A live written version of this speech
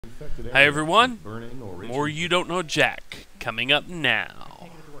Hi everyone, more You Don't Know Jack, coming up now.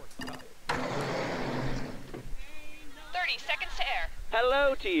 30 seconds to air.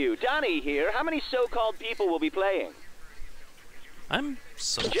 Hello to you, Donnie here. How many so-called people will be playing? I'm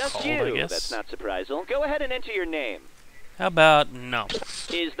so-called, Just you. I guess. That's not surprising. Go ahead and enter your name. How about no?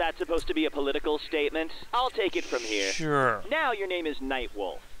 Is that supposed to be a political statement? I'll take it from here. Sure. Now your name is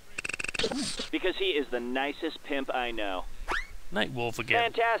Nightwolf. Because he is the nicest pimp I know. Nightwolf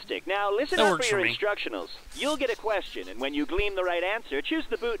again. Fantastic. Now listen That up works for your for me. instructionals. You'll get a question, and when you glean the right answer, choose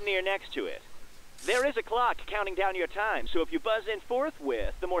the boutonniere next to it. There is a clock counting down your time, so if you buzz in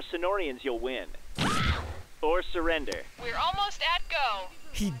forthwith, the more Sonorians you'll win. Or surrender. We're almost at go.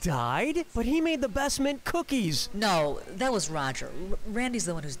 He died? But he made the best mint cookies. No, that was Roger. Randy's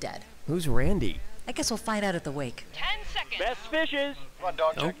the one who's dead. Who's Randy? I guess we'll find out at the wake. 10 seconds. Best fishes.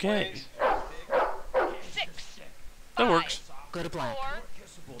 Okay. 6. That works. Go to black.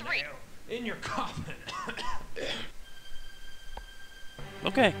 4. 3. In your coffin.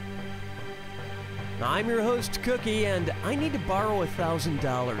 Okay. I'm your host, Cookie, and I need to borrow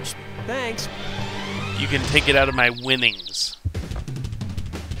 $1,000. Thanks. You can take it out of my winnings.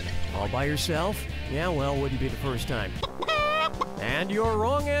 All by yourself? Yeah, well, wouldn't be the first time. And your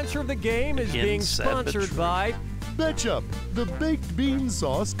wrong answer of the game is being sponsored by Betchup, the baked bean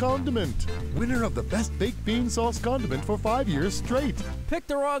sauce condiment. Winner of the best baked bean sauce condiment for 5 years straight. Pick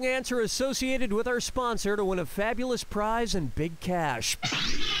the wrong answer associated with our sponsor to win a fabulous prize and big cash.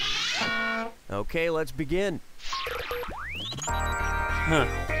 Okay, let's begin. Huh.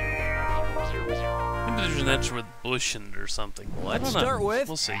 Maybe there's an edge with bush in it or something. Let's I don't know. start with...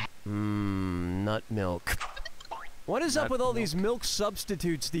 We'll see. Nut milk. What is up with all these milk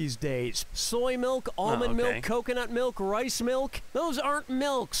substitutes these days? Soy milk, almond milk, coconut milk, rice milk? Those aren't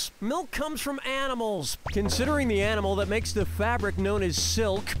milks. Milk comes from animals. Considering the animal that makes the fabric known as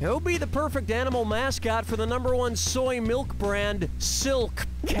silk, who'll be the perfect animal mascot for the #1 soy milk brand, Silk?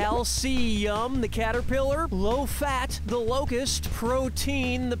 Calcium, the caterpillar, low fat, the locust,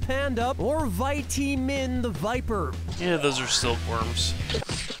 protein, the panda, or vitamin, the viper? Yeah, those are silkworms.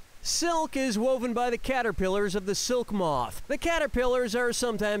 Silk is woven by the caterpillars of the silk moth. The caterpillars are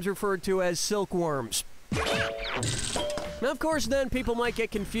sometimes referred to as silkworms. Now, of course, then people might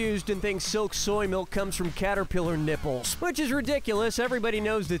get confused and think silk soy milk comes from caterpillar nipples, which is ridiculous. Everybody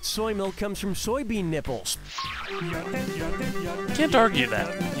knows that soy milk comes from soybean nipples. Can't argue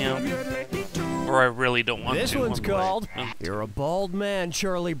that, you know. Or I really don't want to. This one's called way. You're a Bald Man,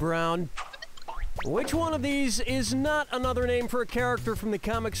 Charlie Brown. Which one of these is not another name for a character from the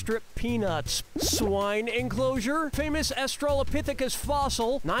comic strip Peanuts? Swine enclosure, famous Australopithecus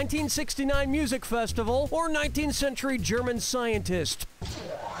fossil, 1969 music festival, or 19th century German scientist?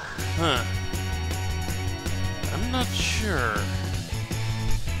 Huh. I'm not sure.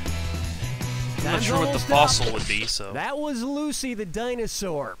 I'm not sure what the fossil would be, so. That was Lucy the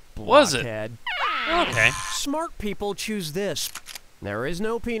dinosaur. Was it? Blockhead. Okay. Smart people choose this. There is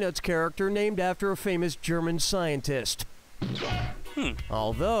no Peanuts character named after a famous German scientist.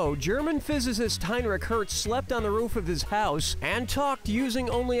 Although, German physicist Heinrich Hertz slept on the roof of his house and talked using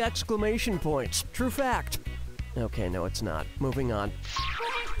only exclamation points. True fact. Okay, no, it's not. Moving on.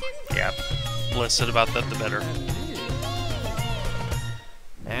 Yeah. Less said about that, the better.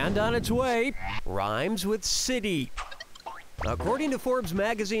 And on its way, rhymes with city. According to Forbes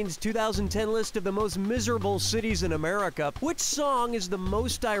magazine's 2010 list of the most miserable cities in America, which song is the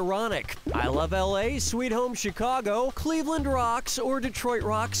most ironic? I Love LA, Sweet Home Chicago, Cleveland Rocks, or Detroit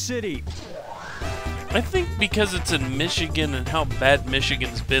Rock City? I think because it's in Michigan and how bad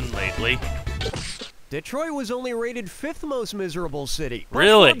Michigan's been lately. Detroit was only rated 5th most miserable city. But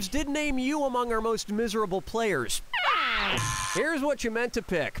Really? Forbes did name you among our most miserable players. Here's what you meant to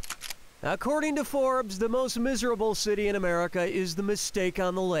pick. According to Forbes, the most miserable city in America is the Mistake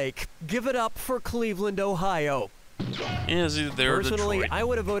on the Lake. Give it up for Cleveland, Ohio. Yeah, it's either there or Personally, Detroit. I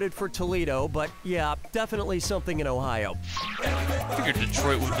would have voted for Toledo, but yeah, definitely something in Ohio. I figured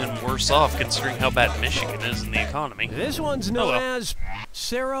Detroit would have been worse off considering how bad Michigan is in the economy. This one's known as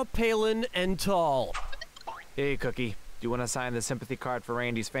Sarah Palin and Tall. Hey, Cookie. Do you want to sign the sympathy card for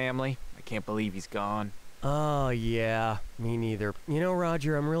Randy's family? I can't believe he's gone. Oh, yeah, me neither. You know,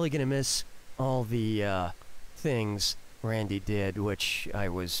 Roger, I'm really gonna miss all the, things Randy did, which I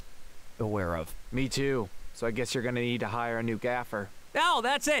was aware of. Me too. So I guess you're gonna need to hire a new gaffer. Oh,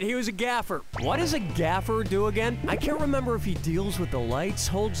 that's it. He was a gaffer. What does a gaffer do again? I can't remember if he deals with the lights,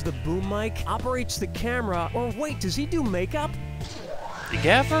 holds the boom mic, operates the camera, or wait, does he do makeup? The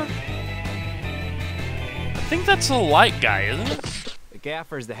gaffer? I think that's a light guy, isn't it? The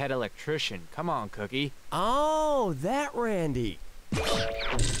gaffer's the head electrician. Come on, Cookie. Oh, that Randy.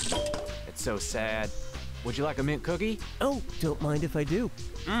 That's so sad. Would you like a mint cookie? Oh, don't mind if I do.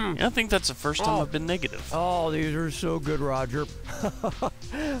 Yeah, I think that's the first time I've been negative. Oh, these are so good, Roger.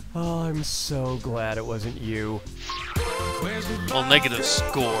 Oh, I'm so glad it wasn't you. Well, negative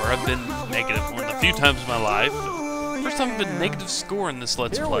score. I've been negative one a few times in my life. First time I've been negative score in this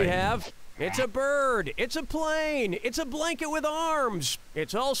Let's Here Play. we have. It's a bird. It's a plane. It's a blanket with arms.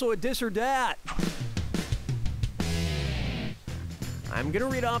 It's also a this or that. I'm gonna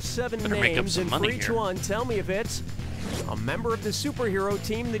read off 7 Better make up names, some and for money each here. one, tell me if it's a member of the superhero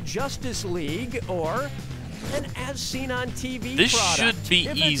team, the Justice League, or an as-seen-on-TV This product. should be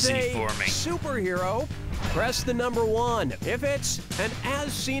If easy it's a for me. superhero, press the number 1. If it's an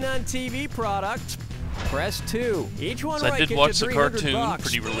as-seen-on-TV product, press 2. Each one So I right did gets watch you the 300 cartoon bucks.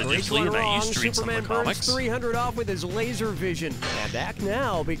 pretty For each religiously, one and I wrong, used to read some of the Superman burns comics. 300 off with his laser vision. And act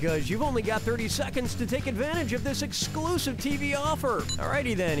now, because you've only got 30 seconds to take advantage of this exclusive TV offer.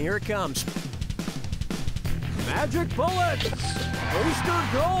 Alrighty then, here it comes. Magic Bullet! Booster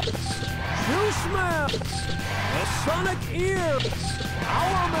Gold! Juice Man! The Sonic Ear!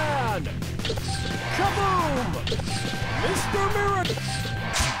 Power Man! Kaboom! Mr. Miracle!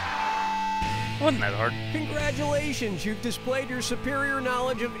 Wasn't that hard? Congratulations, you've displayed your superior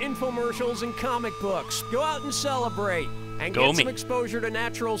knowledge of infomercials and comic books. Go out and celebrate, and Go get some me. exposure to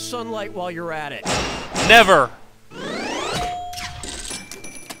natural sunlight while you're at it. Never!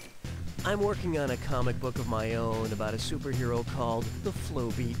 I'm working on a comic book of my own about a superhero called the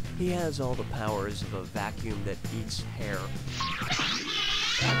Flowbeat. He has all the powers of a vacuum that eats hair.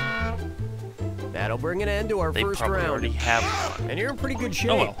 That'll bring an end to our They first probably round. already have one. And you're in pretty good shape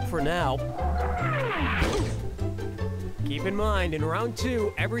well. for now. Keep in mind, in round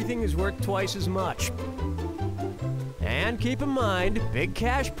 2, everything is worth twice as much. And keep in mind, big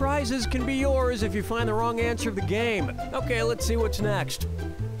cash prizes can be yours if you find the wrong answer of the game. Okay, let's see what's next.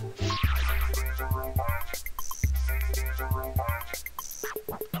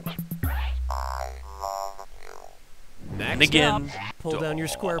 Next And again, up, pull down your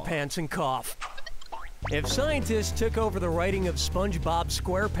SquarePants and cough. If scientists took over the writing of SpongeBob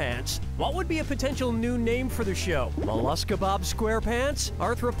SquarePants, what would be a potential new name for the show? Mollusca Bob SquarePants?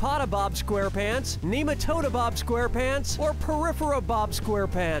 Arthropoda Bob SquarePants? Nematoda Bob SquarePants? Or Peripera Bob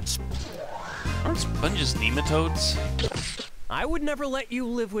SquarePants? Aren't sponges nematodes? I would never let you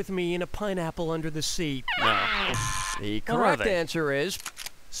live with me in a pineapple under the sea. No. The What are correct they? answer is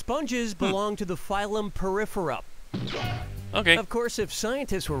sponges belong to the phylum Peripera. Okay. Of course, if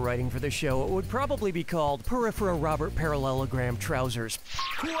scientists were writing for the show, it would probably be called Peripera Robert Parallelogram Trousers.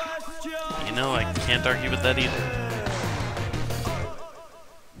 You know, I can't argue with that either.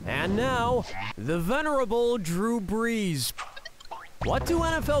 And now, the venerable Drew Brees. What do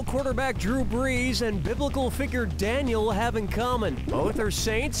NFL quarterback Drew Brees and biblical figure Daniel have in common? Both are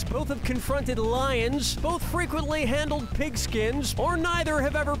saints, both have confronted lions, both frequently handled pigskins, or neither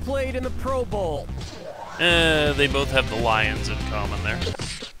have ever played in the Pro Bowl. They both have the lions in common there.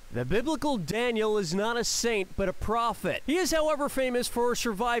 The biblical Daniel is not a saint, but a prophet. He is, however, famous for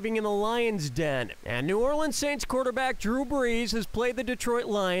surviving in the lion's den. And New Orleans Saints quarterback Drew Brees has played the Detroit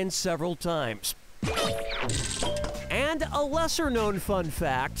Lions several times. And a lesser-known fun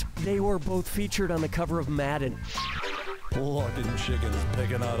fact, they were both featured on the cover of Madden. Plucking chickens,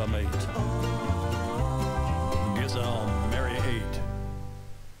 picking out a mate. Guess I'll marry 8.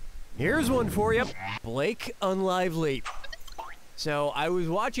 Here's one for you. Blake Unlively. So, I was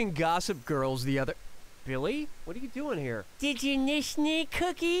watching Gossip Girls the other... Billy? What are you doing here? Did you nish me,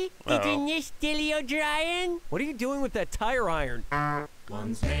 Cookie? Did you Uh-oh. nish Dilly O'Brien? What are you doing with that tire iron?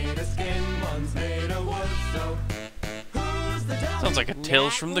 One's made of skin, one's made of wood, so who's the devil? Sounds like a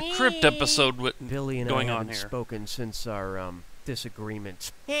Tales from the Crypt episode Billy and going I on haven't here. spoken since our,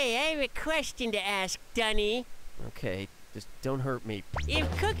 disagreement. Hey, I have a question to ask, Dunny. Okay, just don't hurt me.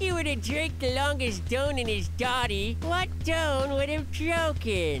 If Cookie were to drink the longest done in his dotty, what done would have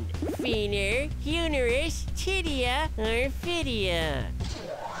broken? Feener, humerus, titia, or fidia?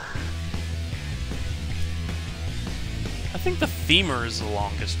 I think the femur is the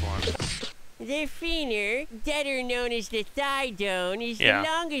longest one. The feener, better known as the thigh done, is Yeah. the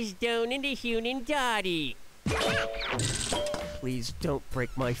longest done in the human dotty. Please don't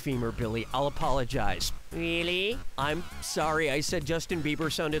break my femur, Billy. I'll apologize. Really? I'm sorry, I said Justin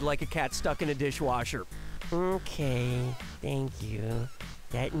Bieber sounded like a cat stuck in a dishwasher. Okay, thank you.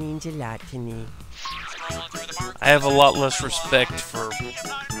 That means a lot to me. I have a lot less respect for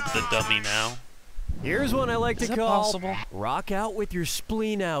the dummy now. Here's one I like Is to that call possible? Rock Out with Your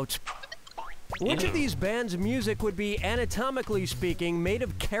Spleen Out. Which Ew. of these bands' music would be, anatomically speaking, made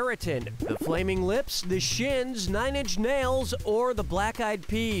of keratin? The Flaming Lips, the Shins, 9 Inch Nails, or the Black Eyed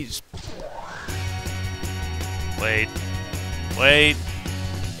Peas? Wait. Wait.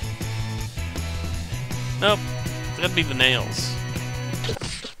 Nope. It's gotta be the nails.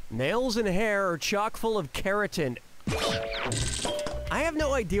 Nails and hair are chock full of keratin. I have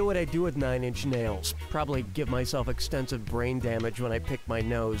no idea what I do with 9-inch nails. Probably give myself extensive brain damage when I pick my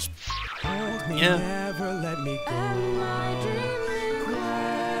nose. Yeah. Never let me go.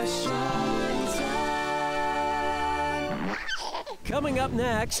 Coming up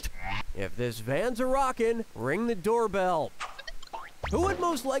next, if this van's a rockin', ring the doorbell. Who would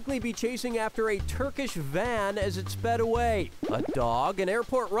most likely be chasing after a Turkish van as it sped away? A dog, an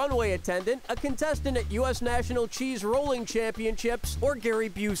airport runway attendant, a contestant at U.S. National Cheese Rolling Championships, or Gary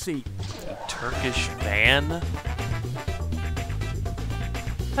Busey? A Turkish van?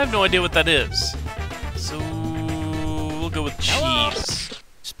 I have no idea what that is. So we'll go with cheese. Hello?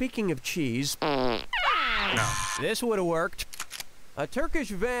 Speaking of cheese, No. this would have worked. A Turkish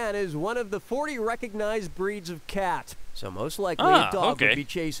van is one of the 40 recognized breeds of cat, so most likely a dog would be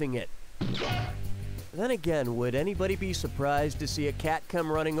chasing it. Then again, would anybody be surprised to see a cat come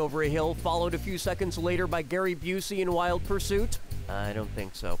running over a hill, followed a few seconds later by Gary Busey in Wild Pursuit? I don't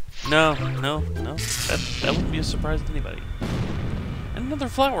think so. No. That wouldn't be a surprise to anybody. And another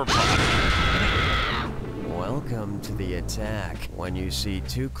flower pot. Welcome to the attack. When you see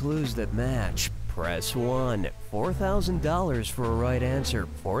two clues that match, press 1. $4,000 for a right answer.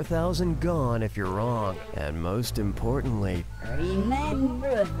 $4,000 gone if you're wrong. And most importantly,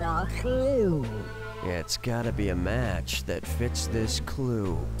 remember the clue. It's gotta be a match that fits this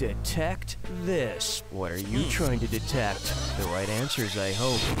clue. Detect this. What are you trying to detect? The right answers, I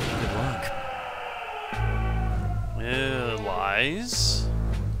hope. Good luck. Lies?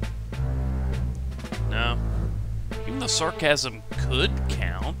 No. Even the sarcasm could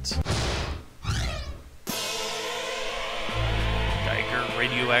count. Geiger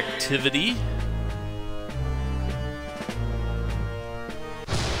radioactivity.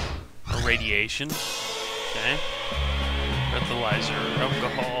 Or radiation. Okay. Breathalyzer,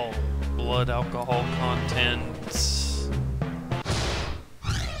 alcohol, blood alcohol content.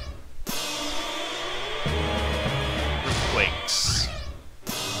 Earthquakes.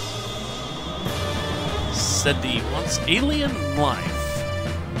 SETI wants alien life.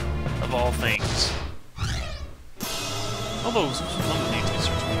 Of all things. Although some of these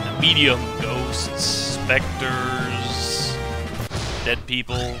research, medium, ghosts, specters, dead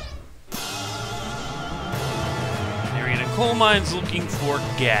people. They're in a coal mines looking for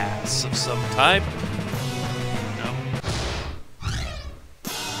gas of some type. No.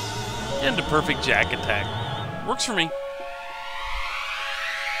 And a perfect jack attack. Works for me.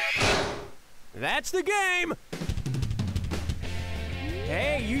 That's the game!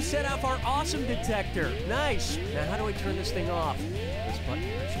 Hey, you set off our awesome detector. Nice. Now how do I turn this thing off? This button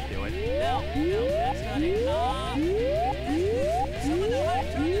here should do it. No, that's not it. Someone know how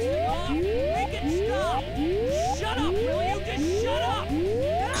to turn this thing off? Make it stop! Shut up, will you? Just shut up!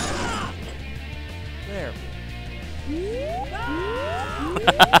 Ah! There.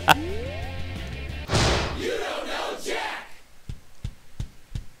 You don't know Jack!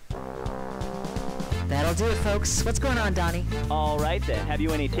 That'll do it, folks. What's going on, Donnie? All right, then. Have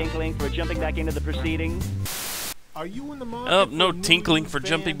you any tinkling for jumping back into the proceedings? Are you in the market Oh, for no a new tinkling for band?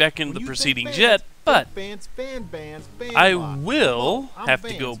 jumping back into When the you think proceedings bands, yet, but bands, I lock. will I'm have to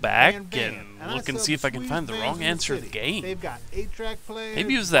Vance, go back Van, and I look and sell see if I can sweet find the bands wrong in the answer of the city. game. They've got 8-track players,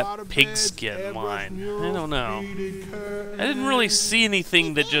 Maybe it was that water pigskin beds, line. murals, I don't know. beaded curtains. I didn't really see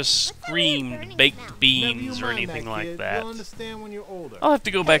anything that just screamed baked Never you beans or mind anything that, like kid. that. You'll understand when you're older. I'll have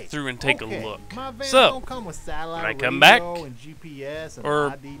to go back Hey, through and take okay, a look. my vans So, don't come with satellite when I come radio back, and GPS and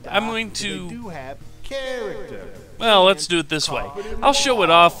or ID I'm going but to- they do have character. well, let's do it this way. I'll show it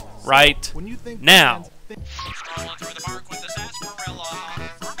off right When you think now. bands,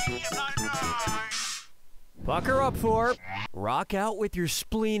 Bucker up for rock out with your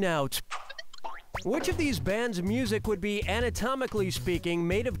spleen out. Which of these bands' music would be, anatomically speaking,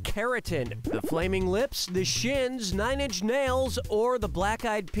 made of keratin? The Flaming Lips, the Shins, 9-Inch Nails, or the Black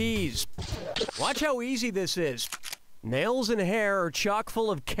Eyed Peas? Watch how easy this is. Nails and hair are chock full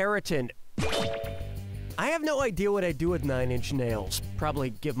of keratin. I have no idea what I do with 9-inch nails.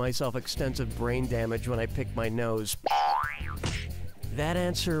 Probably give myself extensive brain damage when I pick my nose. That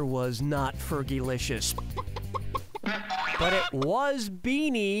answer was not Fergalicious. But it was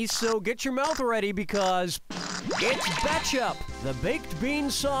Beanie, so get your mouth ready because it's Betchup, the baked bean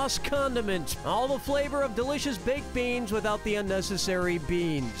sauce condiment. All the flavor of delicious baked beans without the unnecessary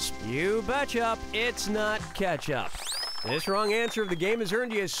beans. You betcha, it's not ketchup. This wrong answer of the game has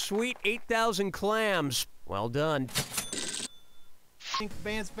earned you a sweet 8,000 clams. Well done.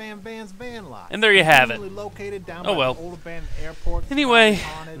 Vance Van Van's van lot. And there you have it. Located down Oh by well. the old abandoned airport. Anyway,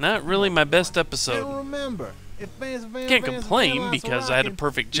 not really my best And episode. remember, if Vance Van Can't Van's van complain lot's because I had a rocking,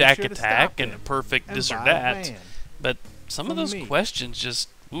 perfect be jack sure to attack stop and a in perfect and this or buy a that. van. But some of From those me. questions just,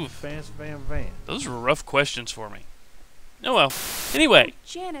 oof. Vance Van Van. Those were rough questions for me. Oh well. Anyway,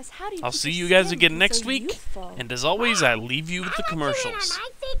 Janice, how do you I'll keep see your you guys skin again looking next so week. youthful? And as always, I leave you with the commercials.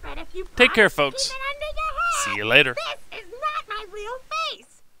 Take care, folks. See you later. This is not my real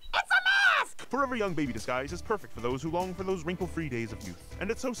face. It's a mask. Forever Young Baby Disguise is perfect for those who long for those wrinkle-free days of youth.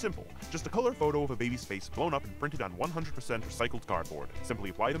 And it's so simple. Just a color photo of a baby's face blown up and printed on 100% recycled cardboard. Simply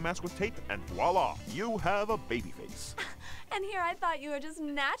apply the mask with tape and voila, you have a baby face. And here I thought you were just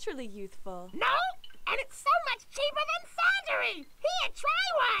naturally youthful. No, and it's so much cheaper than surgery. Here,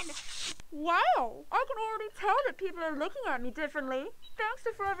 try one. Wow, I can already tell that people are looking at me differently. Thanks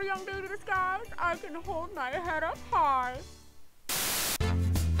to Forever Young Baby Disguise, I can hold my head up high.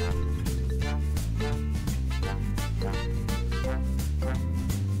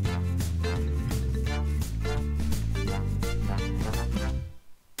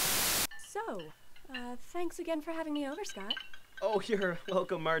 So, thanks again for having me over, Scott. Oh, you're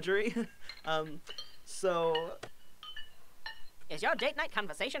welcome, Marjorie. So... Is your date night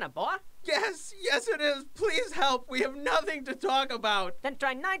conversation a bore? Yes, it is. Please help. We have nothing to talk about. Then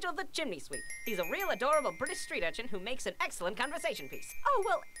try Nigel the Chimney Sweep. He's a real adorable British street urchin who makes an excellent conversation piece. Oh,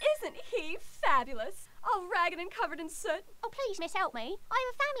 well, isn't he fabulous? All ragged and covered in soot. Oh, please, miss, help me. I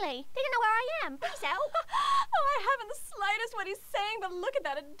have a family. They don't know where I am. Please help. Oh, I haven't the slightest what he's saying, but look at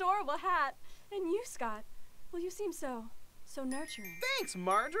that adorable hat. And you, Scott. Well, you seem so nurturing. Thanks,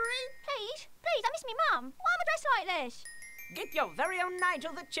 Marjorie. Please, I miss me mum. Why am I dressed like this? Get your very own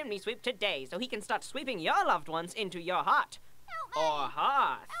Nigel the Chimney Sweep today so he can start sweeping your loved ones into your heart. Help me. Or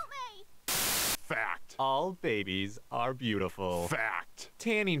hearth. Help me. Fact. All babies are beautiful. Fact.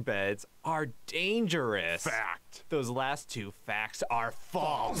 Tanning beds are dangerous. Fact. Those last two facts are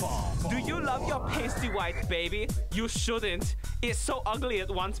false. Do you love your pasty white baby? You shouldn't. It's so ugly it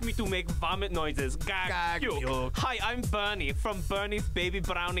wants me to make vomit noises. Gag, puke. Hi, I'm Bernie from Bernie's Baby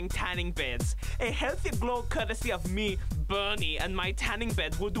Browning Tanning Beds. A healthy glow courtesy of me, Bernie, and my tanning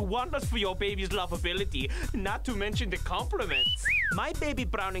bed will do wonders for your baby's lovability, not to mention the compliments. My Baby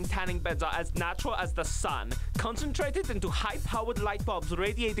Browning tanning beds are as natural as the sun, concentrated into high-powered light bulbs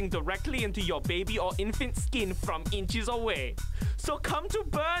radiating directly into your baby or infant skin from inches away. So come to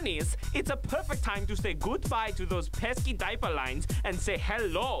Bernie's. It's a perfect time to say goodbye to those pesky diaper lines and say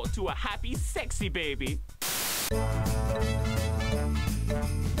hello to a happy, sexy baby.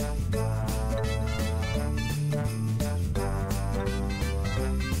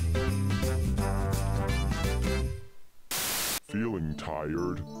 Feeling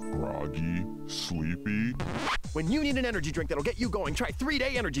tired, groggy, sleepy? When you need an energy drink that'll get you going, try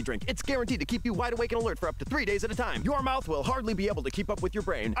 3-Day Energy Drink. It's guaranteed to keep you wide awake and alert for up to 3 days at a time. Your mouth will hardly be able to keep up with your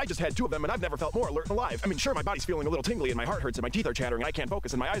brain. I just had 2 of them and I've never felt more alert and alive. I mean, sure, my body's feeling a little tingly and my heart hurts and my teeth are chattering and I can't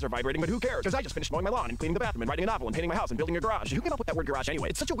focus and my eyes are vibrating, but who cares? Because I just finished mowing my lawn and cleaning the bathroom and writing a novel and painting my house and building a garage. Who came up with that word garage anyway?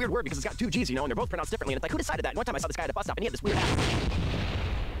 It's such a weird word because it's got 2 G's, you know, and they're both pronounced differently and it's like, who decided that? And one time I saw this guy at a bus stop and he had this weird hat.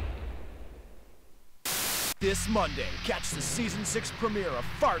 This Monday, catch the Season 6 premiere of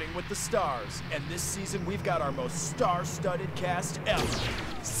Farting with the Stars. And this season, we've got our most star-studded cast ever.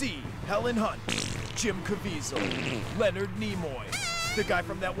 See Helen Hunt, Jim Caviezel, Leonard Nimoy, the guy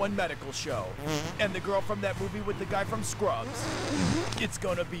from that one medical show, and the girl from that movie with the guy from Scrubs. It's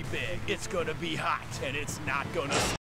gonna be big, it's gonna be hot, and it's not gonna